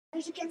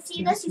As you can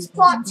see, this is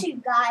part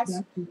 2,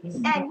 guys.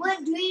 And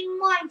we're doing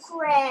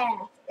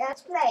Minecraft.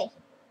 Let's play.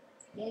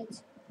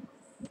 Wait.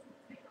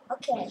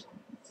 Okay.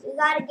 We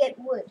gotta get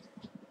wood.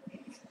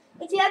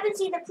 If you haven't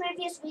seen the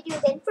previous video,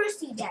 then first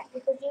see that,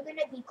 because you're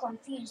gonna be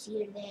confused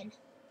here then.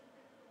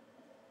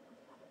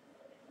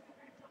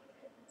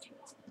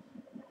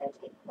 Let's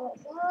get more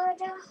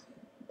wood.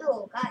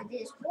 Oh, God,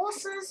 there's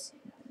horses.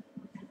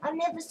 I've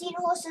never seen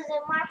horses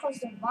in Minecraft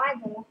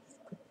Survival.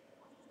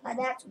 But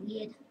that's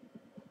weird.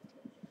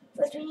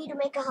 First, we need to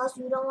make a house.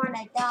 We don't want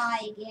to die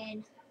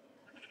again.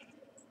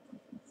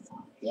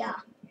 Yeah.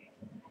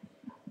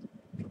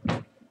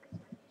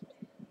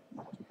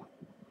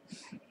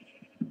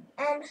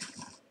 And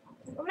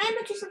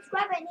remember to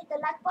subscribe and hit the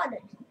like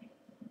button.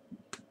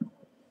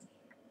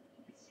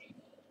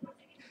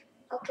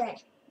 Okay.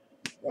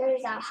 There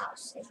is our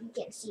house. As you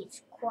can see,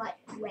 it's quite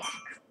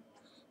whack.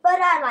 But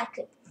I like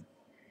it.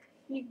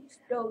 Please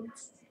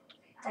don't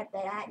type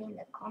that in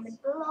the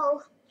comment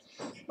below.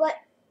 But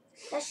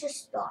let's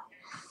just start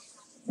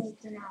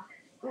making our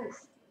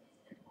roof.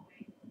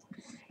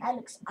 That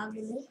looks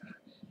ugly.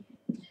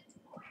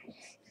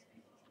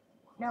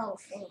 No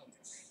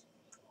offense.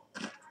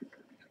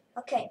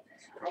 Okay.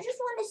 I just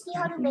want to see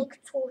how to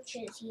make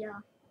torches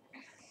here.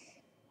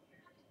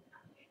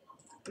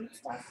 Good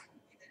stuff.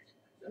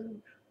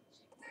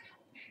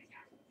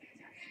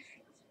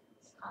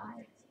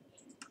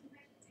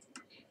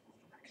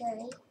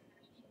 Okay.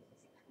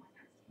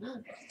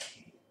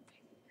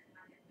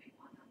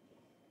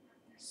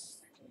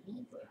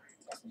 Lever.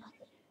 That's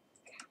nothing.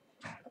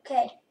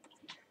 Okay.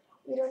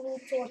 We don't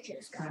need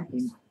torches,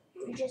 guys.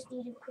 We just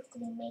need to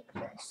quickly make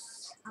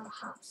this our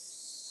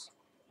house.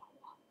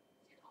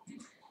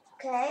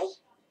 Okay.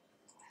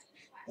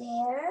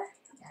 There.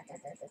 There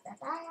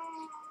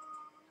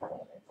we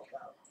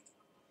go.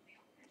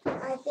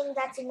 I think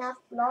that's enough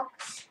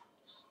blocks.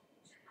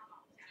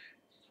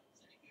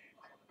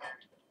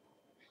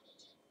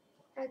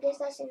 I guess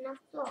that's enough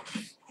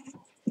blocks.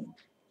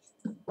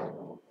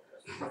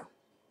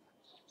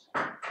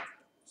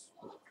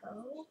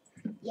 Go.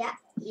 Yeah.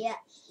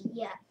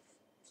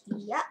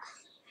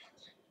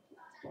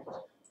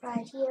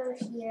 Right here,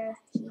 here,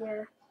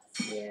 here,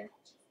 here,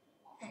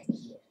 and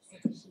here,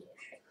 and here.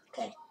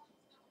 Okay.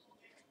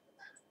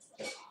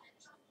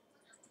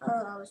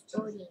 Oh, I was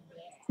building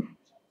there.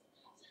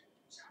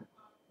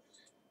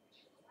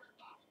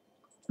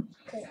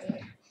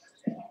 Okay,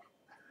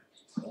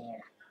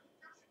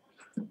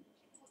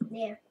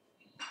 there.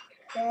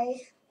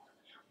 Okay.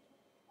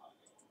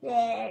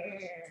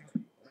 There.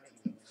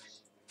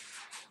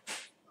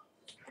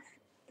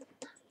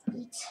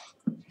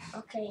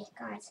 Okay,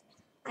 guys.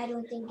 I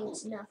don't think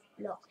it's enough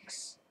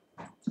blocks.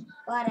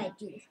 But I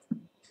do.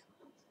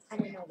 I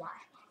don't know why.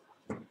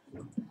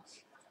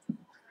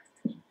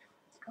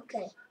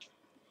 Okay.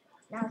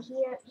 Now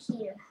here.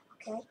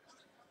 Okay.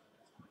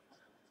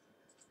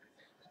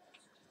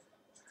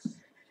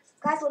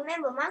 Guys,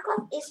 remember,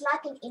 Minecraft is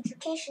like an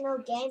educational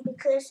game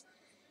because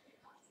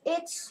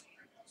it's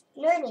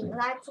learning.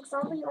 Like, for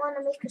example, you want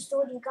to make a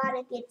sword, you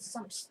gotta get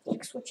some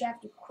sticks, which you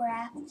have to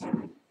craft.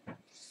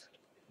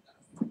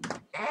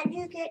 And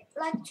you get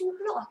like 2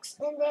 blocks.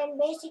 And then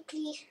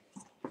basically,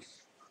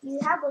 you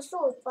have a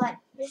sword, but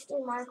just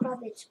in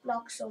Minecraft, it's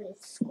blocks, so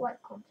it's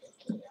quite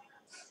complicated.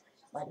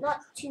 But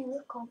not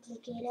too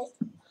complicated.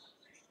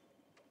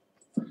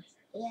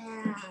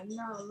 Yeah,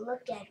 no,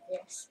 look at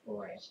this,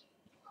 boy.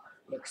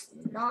 Looks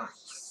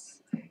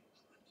nice.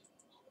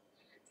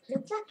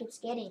 Looks like it's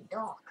getting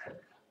dark.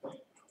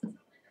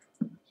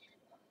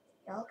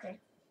 Okay.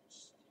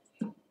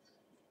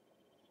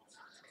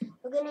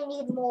 We're gonna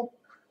need more.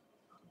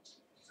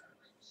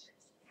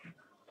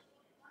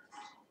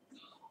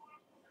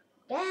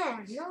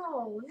 Damn,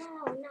 no.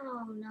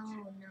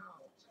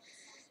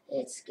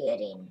 It's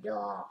getting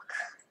dark.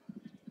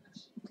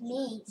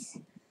 Please,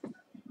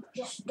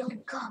 just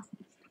don't come.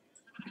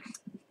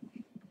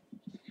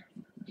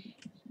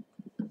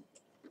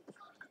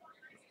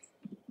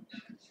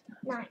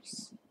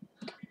 Nice.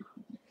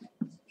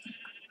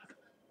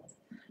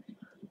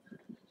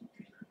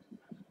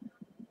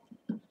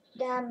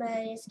 Damn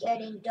it, it's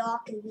getting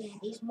dark again.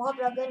 These mobs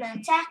are gonna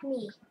attack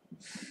me.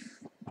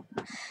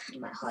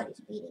 My heart is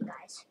beating,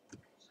 guys.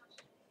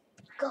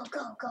 Go.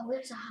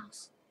 Where's the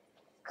house?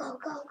 Go.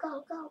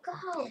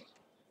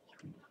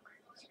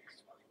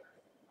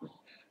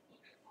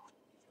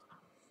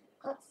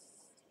 Got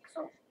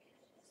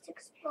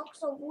 6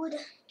 blocks of wood.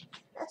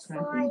 That's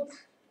fine.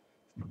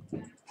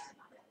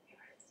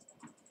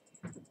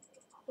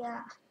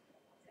 Yeah.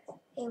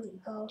 Here we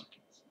go.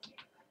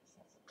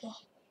 Okay.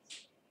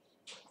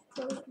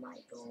 Close my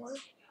door.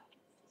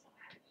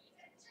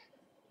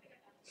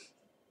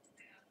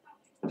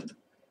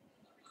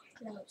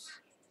 Close.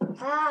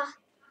 Ah!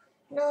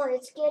 No,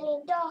 it's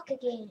getting dark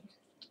again.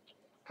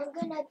 I'm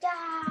gonna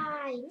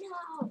die.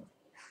 No.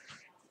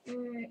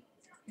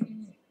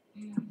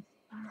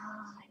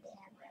 Ah,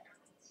 damn it.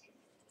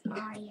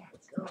 I am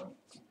going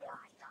to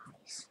die,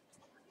 guys.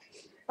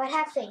 But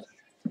have faith.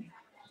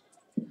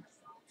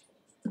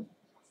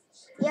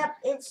 Yep,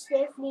 it's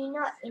definitely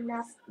not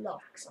enough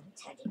blocks, I'm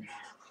telling you.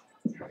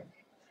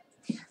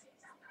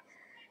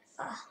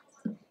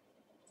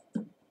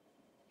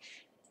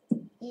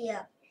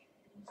 Yep,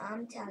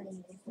 I'm telling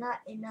you, it's not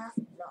enough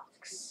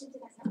blocks.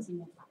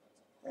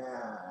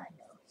 No,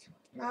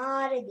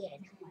 not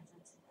again.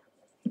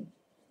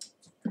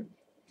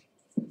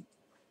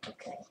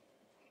 Okay.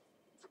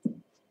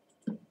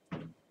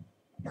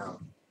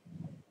 No.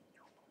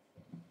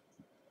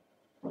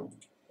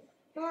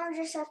 No, I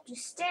just have to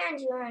stand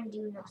here and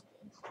do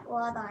nothing.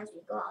 Or otherwise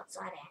we go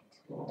outside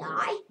and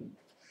die.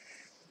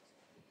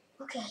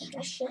 Okay,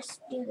 let's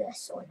just do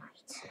this all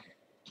night.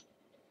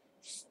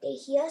 Stay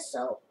here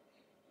so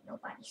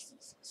nobody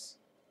sees us.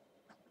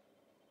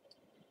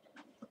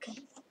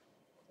 Okay.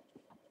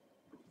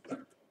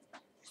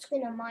 Just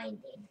gonna mine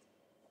then.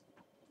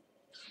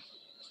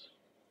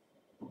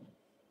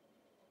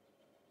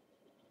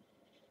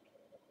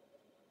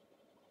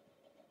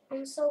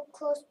 I'm so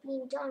close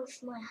being done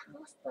with my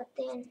house, but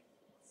then...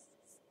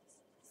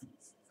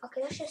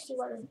 Okay, let's just see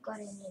what we've got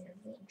in here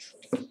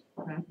eventually.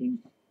 Crafting.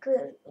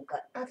 Good, we've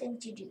got nothing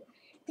to do.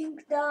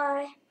 Pink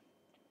dye.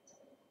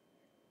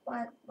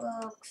 White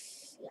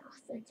blocks. Yeah,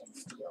 flint and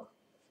steel.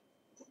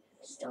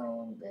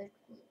 Stone, good,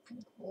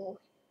 pink wool.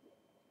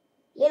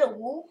 Yellow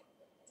wool.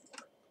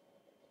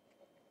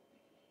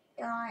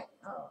 Dye.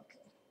 Oh,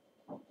 okay.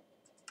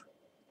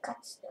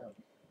 Cut stone.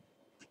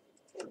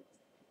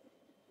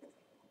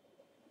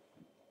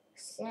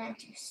 Sand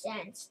to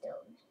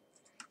sandstone.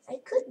 I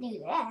could do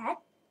that,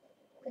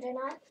 couldn't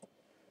I?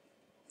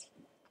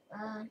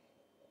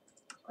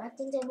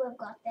 Crafting table, I've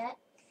got that.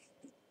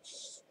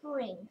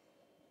 String.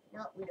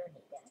 No, we don't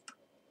need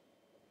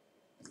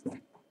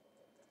that.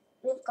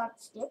 We've got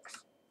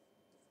sticks.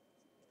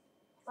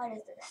 What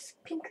is this?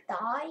 Pink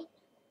dye.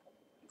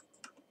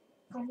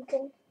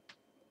 Pumpkin.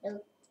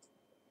 No,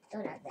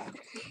 don't have that.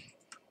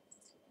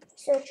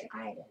 Search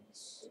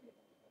items.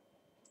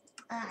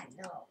 Ah,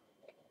 no.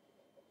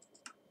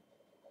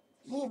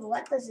 Lever.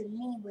 What does a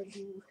lever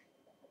do?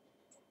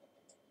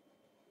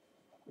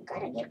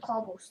 Gotta get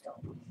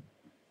cobblestone.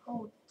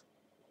 Oh,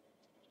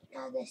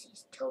 now this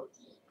is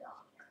totally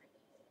dark.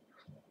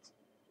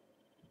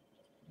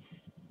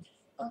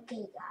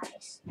 Okay,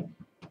 guys.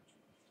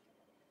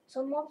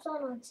 So mobs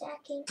are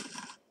attacking.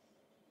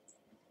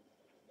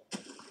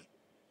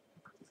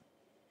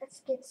 Let's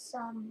get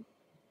some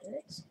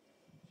dirt,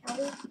 shall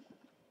we?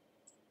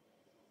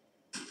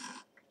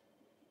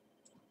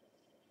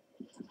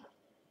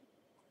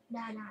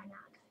 Nah,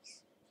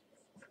 guys.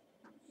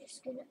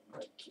 Just gonna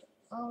break your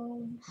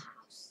own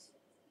house.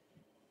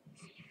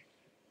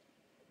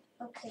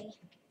 Okay,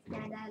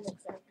 now that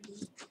looks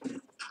ugly.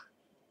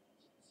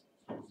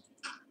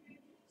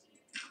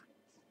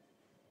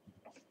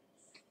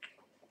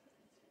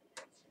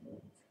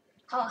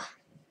 Oh.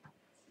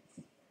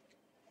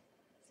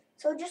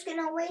 So just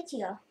gonna wait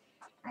here.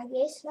 I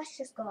guess let's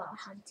just go out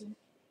hunting.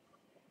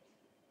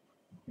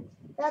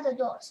 Where are the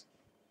doors?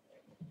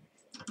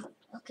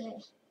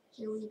 Okay,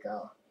 here we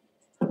go.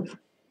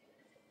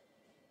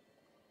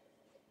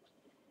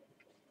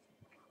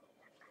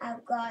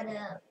 I've got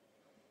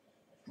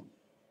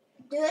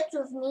dirt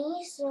with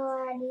me, so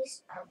at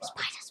least I'll go.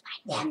 Spider.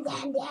 Damn.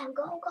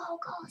 Go.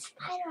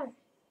 Spider.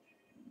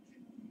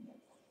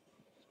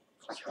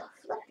 What the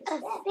flip is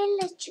that?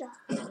 Villager.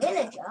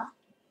 Villager?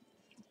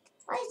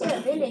 Why is there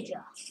a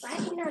villager?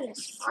 Riding on a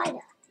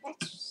spider.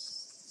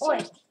 That's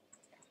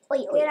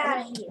Wait, get out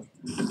of here.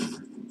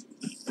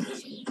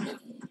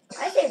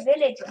 Why is there a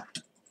villager?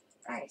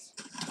 Guys,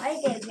 why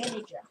is there a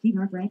villager?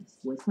 Teamwork Rex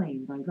was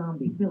slain by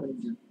zombie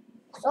villager.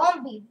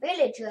 Zombie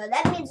villager?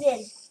 That means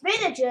there's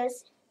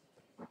villagers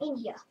in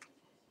here.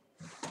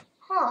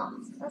 Huh,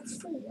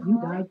 let's see. You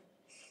died.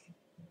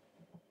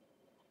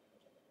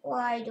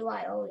 Why do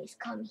I always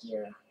come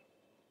here?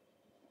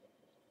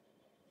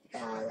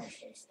 Let's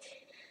just...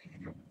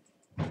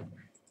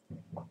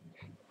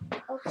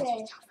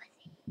 Okay.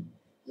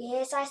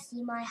 Yes, I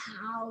see my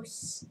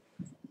house.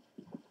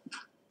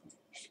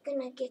 Just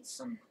gonna get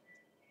some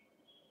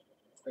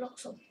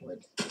blocks of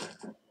wood.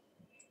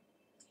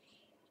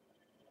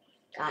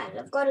 Guys,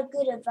 I've got a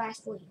good advice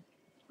for you.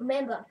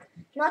 Remember,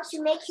 not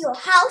to make your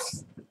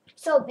house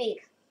so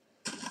big.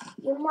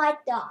 You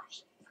might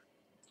die.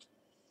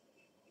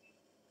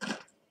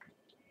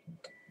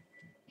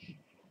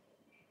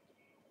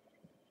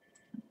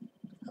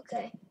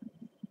 Okay.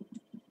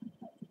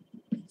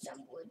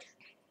 Some wood.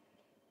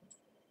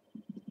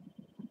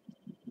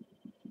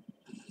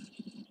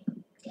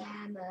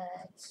 Damn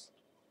it.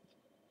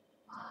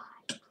 Why,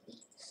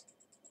 please?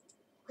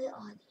 Where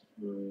are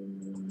they?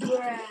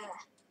 Bruh.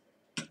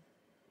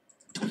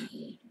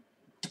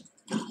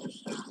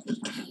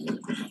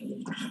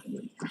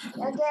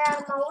 Now get out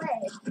of my way.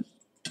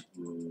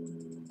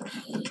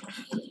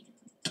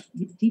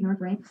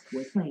 Teamwork Rex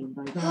was slain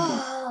by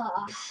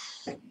zombie.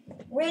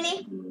 Really?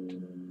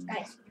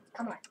 Guys,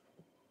 come on.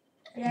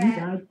 You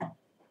died.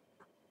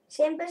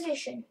 Same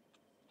position.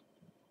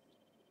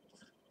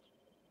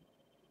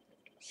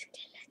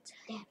 Skeleton.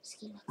 Damn,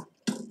 skeleton.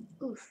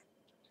 Oof.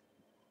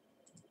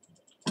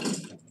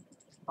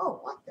 Oh,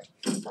 what the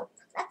fuck?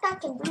 That guy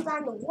can breathe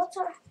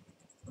underwater.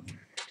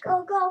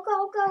 Go, go,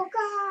 go, go,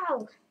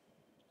 go.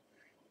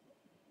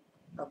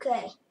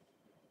 Okay.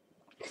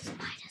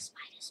 Spider,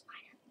 spider,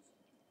 spider.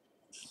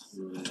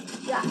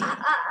 Yeah,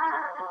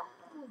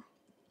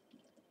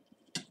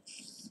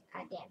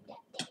 damn.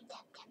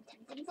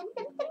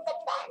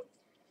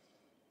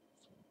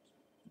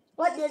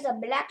 What, there's a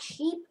black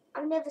sheep?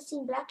 I've never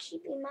seen black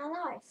sheep in my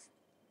life.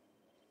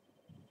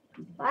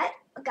 What?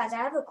 Guys, I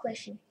have a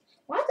question.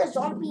 Why are the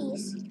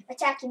zombies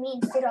attacking me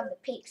instead of the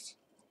pigs?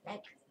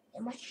 Like,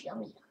 they're much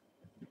yummier.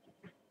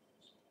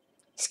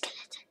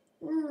 Skeleton.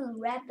 Ooh,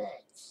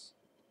 rabbits.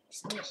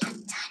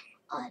 Skeleton.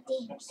 Oh,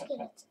 damn,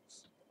 skeletons.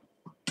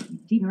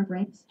 You've seen our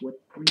ranks with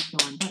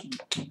respawn button.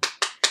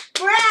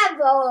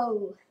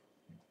 Bravo!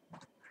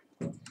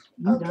 You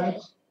Okay. died.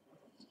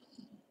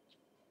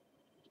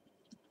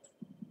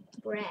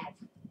 Brav.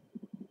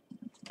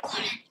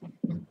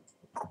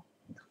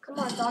 Come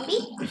on,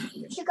 zombie.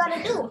 What you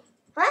gotta do?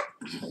 Huh?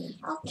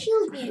 I'll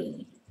kill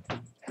you.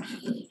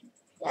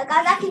 Yeah,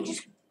 guys, I can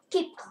just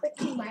keep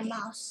clicking my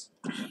mouse.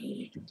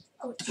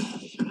 Oh,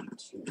 damn,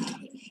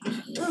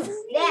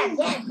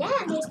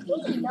 there's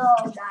three. No,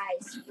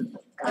 guys.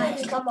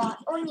 Guys, come on.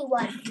 Only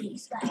one,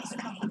 please, guys.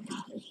 Come on,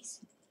 please.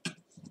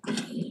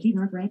 You've seen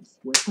our ranks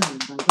with slain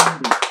by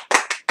zombies.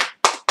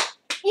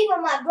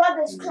 Even my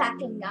brother's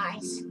clapping,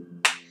 guys.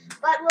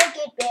 But we'll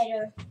get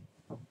better.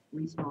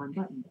 Respawn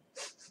button.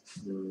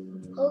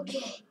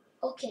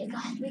 Okay,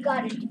 guys, we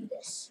gotta do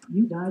this.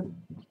 You died.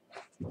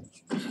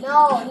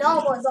 No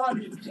more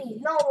zombies, please.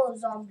 No more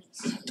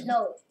zombies.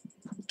 No.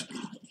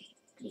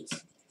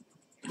 Please.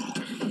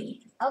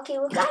 Okay,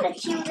 we gotta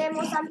kill them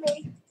or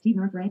something. Seen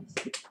our ranks.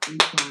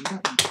 Respawn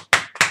button.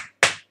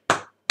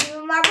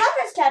 My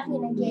brother's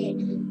clapping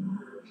again.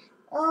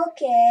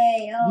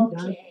 Okay.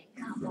 died.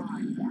 Come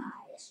on,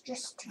 guys.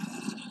 Just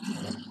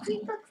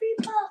creeper.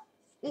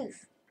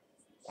 Oof.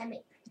 Damn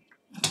it.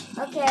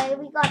 Okay,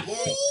 we got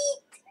it.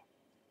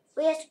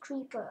 Where's the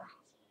creeper?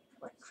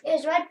 What creeper?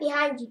 It's right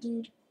behind you,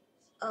 dude.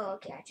 Oh,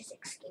 okay. I just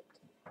escaped.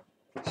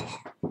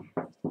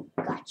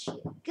 Got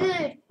you.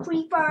 Good,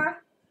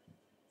 creeper.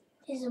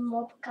 There's a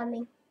mob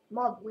coming.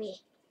 Mob, where?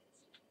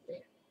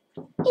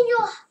 In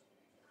your...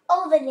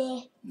 Over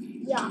there.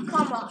 Yeah,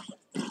 come on.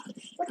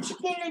 What you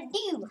gonna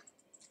do?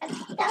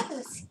 That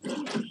was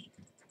scary.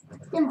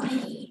 Never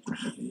mind.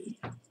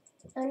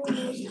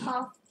 Only use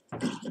half.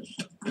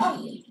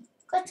 Oh,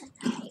 good.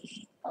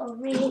 Oh,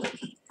 really?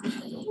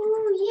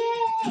 Ooh,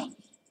 yay!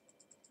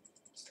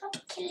 Stop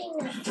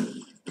killing us.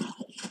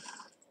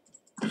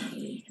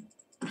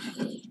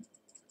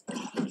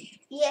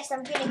 Yes,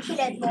 I'm gonna kill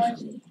that boy.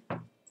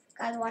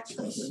 Guys, watch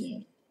this.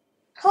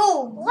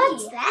 Oh,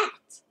 what's that?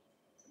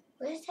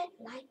 Where's that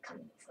light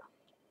coming from?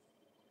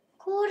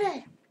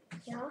 Gordon.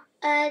 Yeah?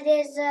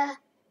 There's a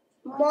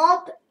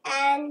mob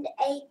and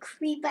a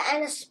creeper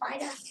and a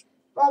spider.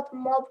 Mob.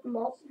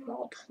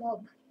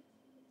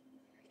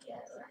 Yeah,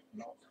 right,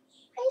 mob.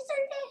 Why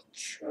isn't there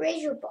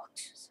treasure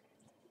boxes?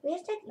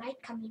 Where's that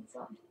light coming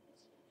from?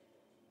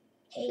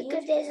 Hey,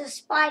 because there's a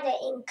spider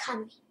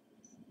incoming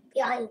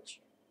behind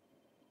you.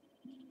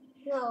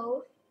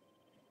 No.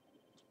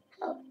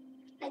 Oh,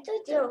 I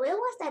thought where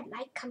was that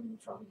light coming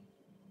from?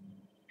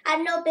 I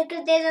know,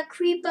 because there's a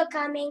creeper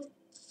coming.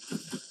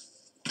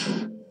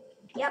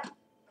 Yep.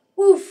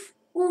 Oof.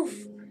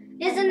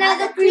 There's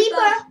another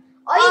creeper.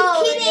 Are you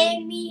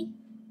kidding me?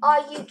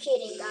 Are you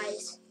kidding,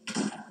 guys?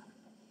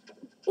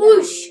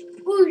 Whoosh.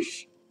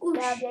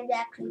 Now then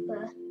that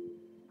creeper.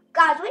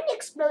 Guys, when it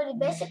exploded,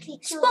 basically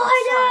killed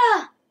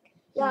spider!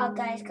 Yeah,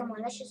 guys, come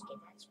on, let's just get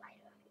that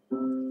spider.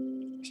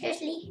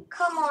 Seriously?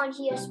 Come on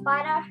here,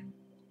 spider.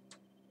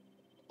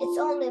 It's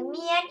only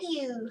me and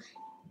you.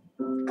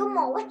 Come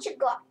on, what you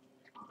got?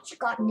 What you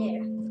got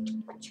there?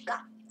 What you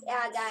got?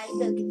 Yeah, guys,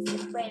 look, it's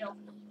afraid of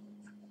me.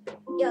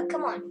 Yeah,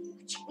 come on.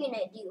 What you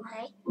gonna do,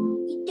 hey?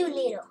 You too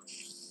little.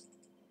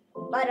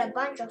 But a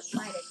bunch of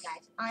spiders,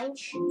 guys.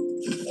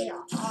 They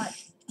are hard.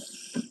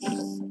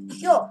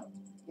 Yo.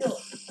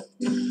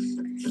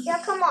 Yeah,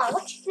 come on.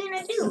 What you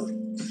gonna do?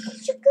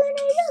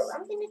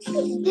 I'm gonna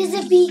kill you. There's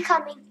a bee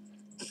coming.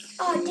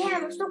 Oh,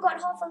 damn. I still got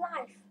half a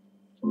life.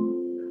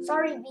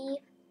 Sorry, bee.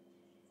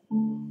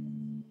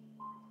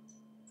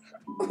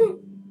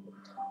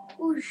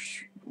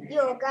 Whoosh.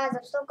 Yo, guys,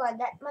 I've still got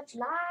that much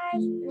life.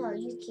 No,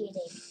 you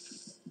kidding.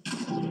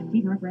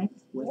 Seen our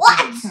ranks with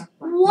What? slain.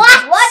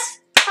 What?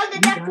 How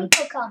did that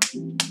creeper come?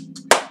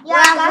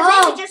 Yeah, guys,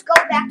 let me just go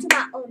back to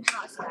my own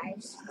house,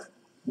 guys.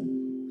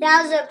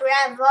 That was a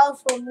bravo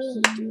for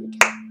me, dude.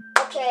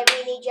 Okay,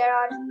 really,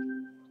 Gerard?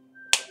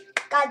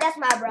 God, that's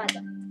my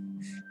brother.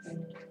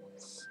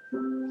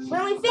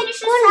 When we finish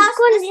this house,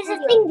 there's a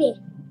thing there.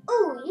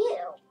 Oh,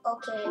 yeah.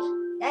 Okay,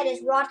 that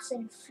is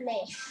rotten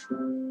flesh.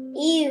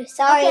 Ew,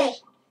 sorry. Okay.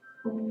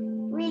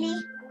 Really?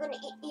 I'm gonna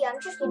eat. Yeah,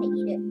 I'm just gonna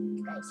eat it,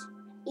 guys.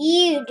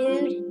 Ew,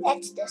 dude.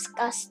 That's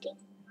disgusting.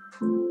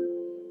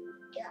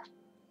 Yeah.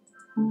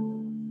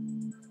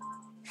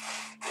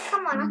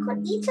 Come on, I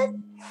could eat it.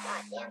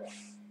 God damn it.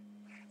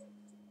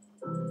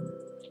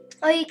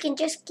 Or you can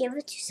just give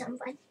it to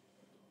somebody.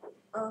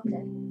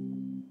 Okay.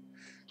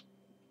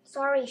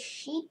 Sorry,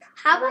 sheep.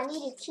 How I about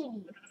need to kill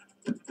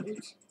you.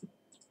 Dude.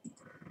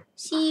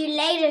 see you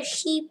later,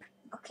 sheep?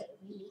 Okay,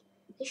 really.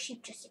 The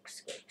sheep just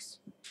escapes.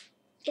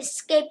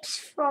 Escapes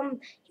from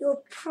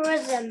your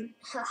prison.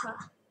 Haha.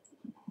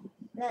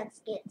 Let's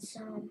get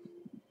some.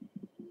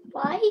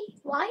 Why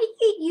are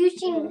you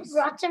using Yes.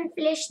 rotten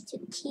flesh to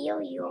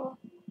kill your...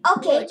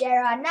 Okay, What?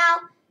 Gerard, now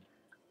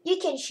you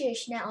can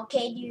shush now,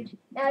 okay, dude?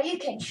 Now you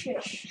can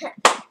shush.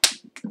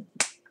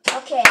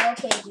 Okay,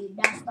 dude,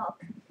 now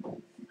stop.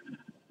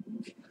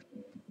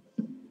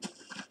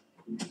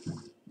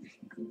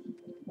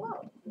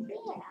 Whoa,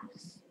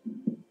 yes.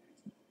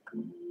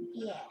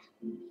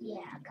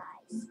 Yeah,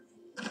 guys.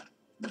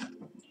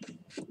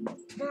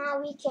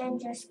 Now we can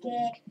just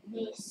get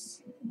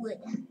this wood.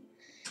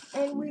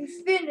 And we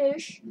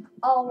finish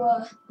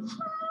our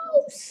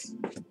house.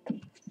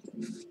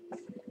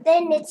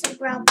 Then it's a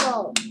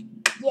bravo.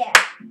 Yeah.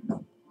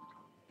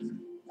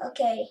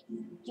 Okay,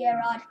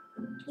 Gerard,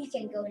 you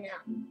can go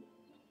now.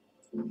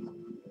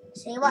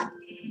 Say what?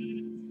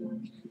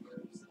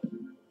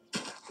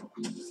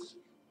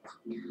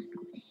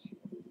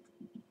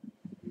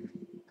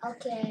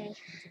 Okay.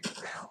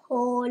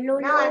 Oh, no,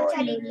 Now I'm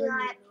telling you,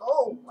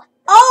 what?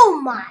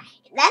 Oh my!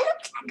 That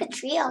looks like a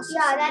treehouse.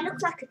 Yeah, that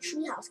looks like a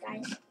treehouse,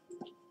 guys.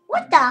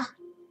 What the?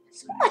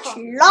 So much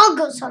log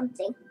or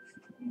something.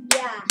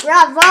 Yeah.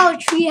 Bravo,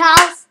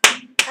 treehouse.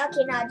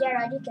 Okay, now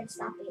Gerard, you can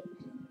stop it.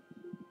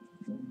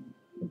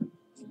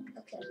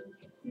 Okay.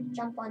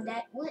 Jump on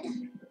that wood.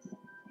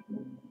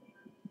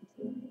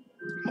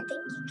 I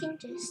think you can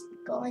just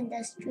go in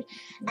the street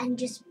and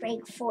just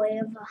break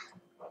forever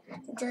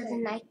until the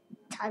night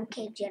time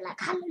came. You're like,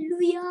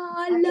 hallelujah,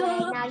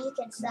 Okay, now you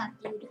can stop,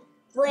 dude.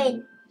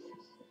 When?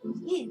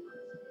 You.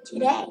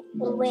 Today?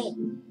 Or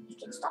when? You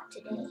can stop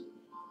today.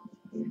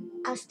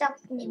 I'll stop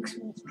next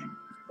week.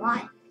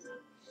 Why?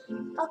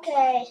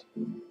 Okay.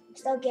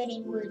 Still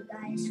getting wood,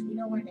 guys. We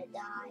don't want to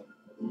die.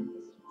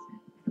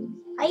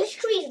 This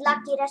tree is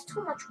lucky. That's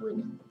too much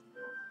wood.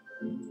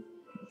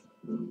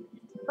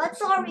 But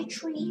sorry,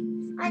 tree.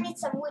 I need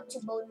some wood to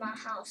build my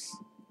house.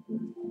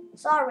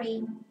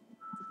 Sorry.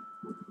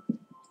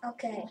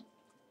 Okay.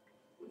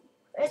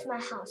 Where's my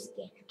house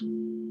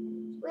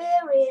again?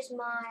 Where is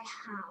my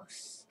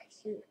house?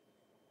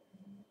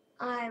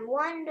 I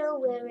wonder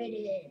where it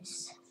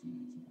is.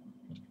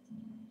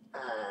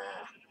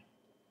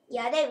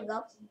 Yeah, there we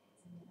go.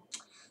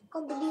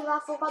 Can't believe I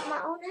forgot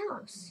my own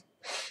house.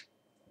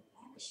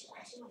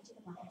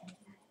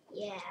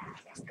 Yeah,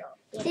 let's go.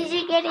 Did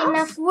you get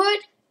enough wood?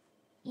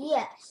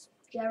 Yes.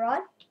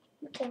 Gerard,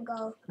 you can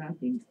go.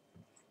 Crafting.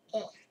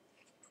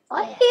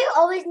 Why do you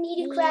always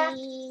need to craft?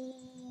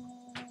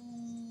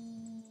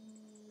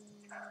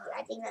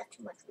 I think that's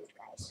too much wood,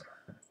 guys.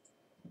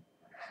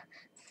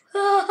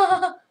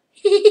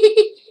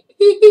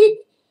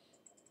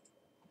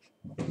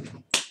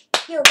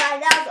 Yo,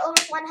 guys, that was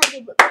almost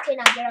 100 wood. Okay,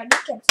 now Gerard, you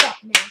can stop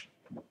now.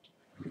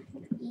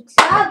 Eat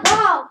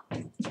Bravo!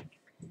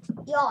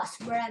 Yes,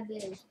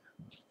 bravo.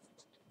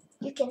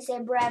 You can say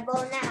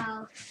bravo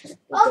now.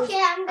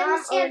 Okay, I'm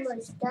gonna say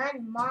almost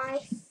done my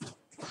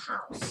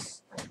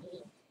house.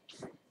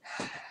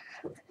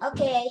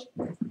 Okay.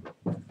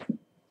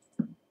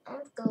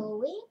 I'm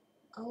going.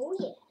 Oh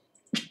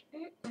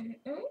yeah.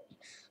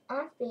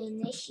 I'm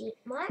finishing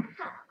my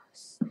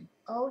house.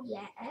 Oh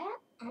yeah.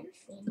 I'm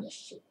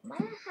finishing my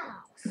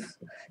house.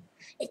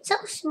 it's so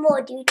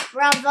small, dude.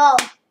 Bravo!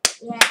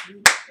 Yeah,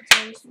 dude. It's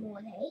very small,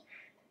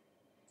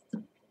 eh?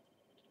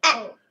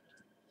 Oh.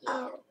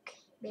 Yeah. Okay.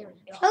 Very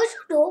dark. Close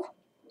the door.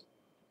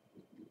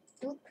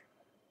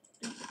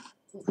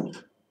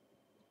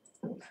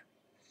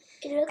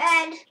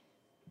 And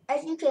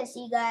as you can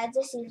see, guys,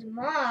 this is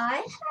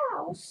my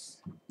house.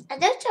 I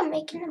thought you're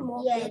making it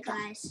more Yeah, bigger.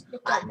 guys,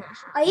 look at my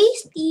house. Are you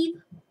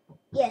Steve?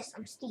 Yes,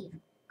 I'm Steve.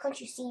 Can't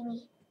you see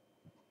me?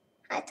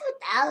 I thought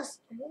that was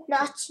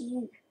not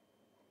you.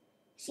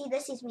 See,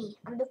 this is me.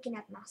 I'm looking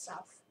at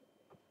myself.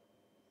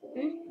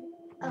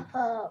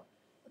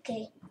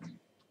 Okay.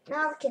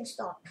 Now we can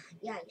stop.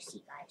 Yeah, you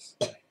see, guys.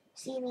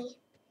 See me?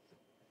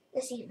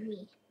 This is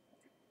me.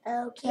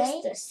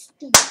 Okay. Mr.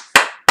 Steve.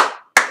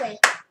 Okay.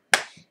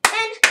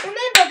 And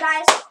remember,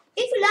 guys,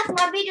 if you like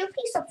my video,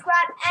 please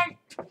subscribe and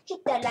hit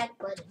that like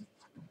button.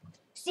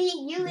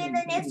 See you in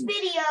the next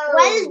video.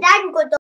 Well done, good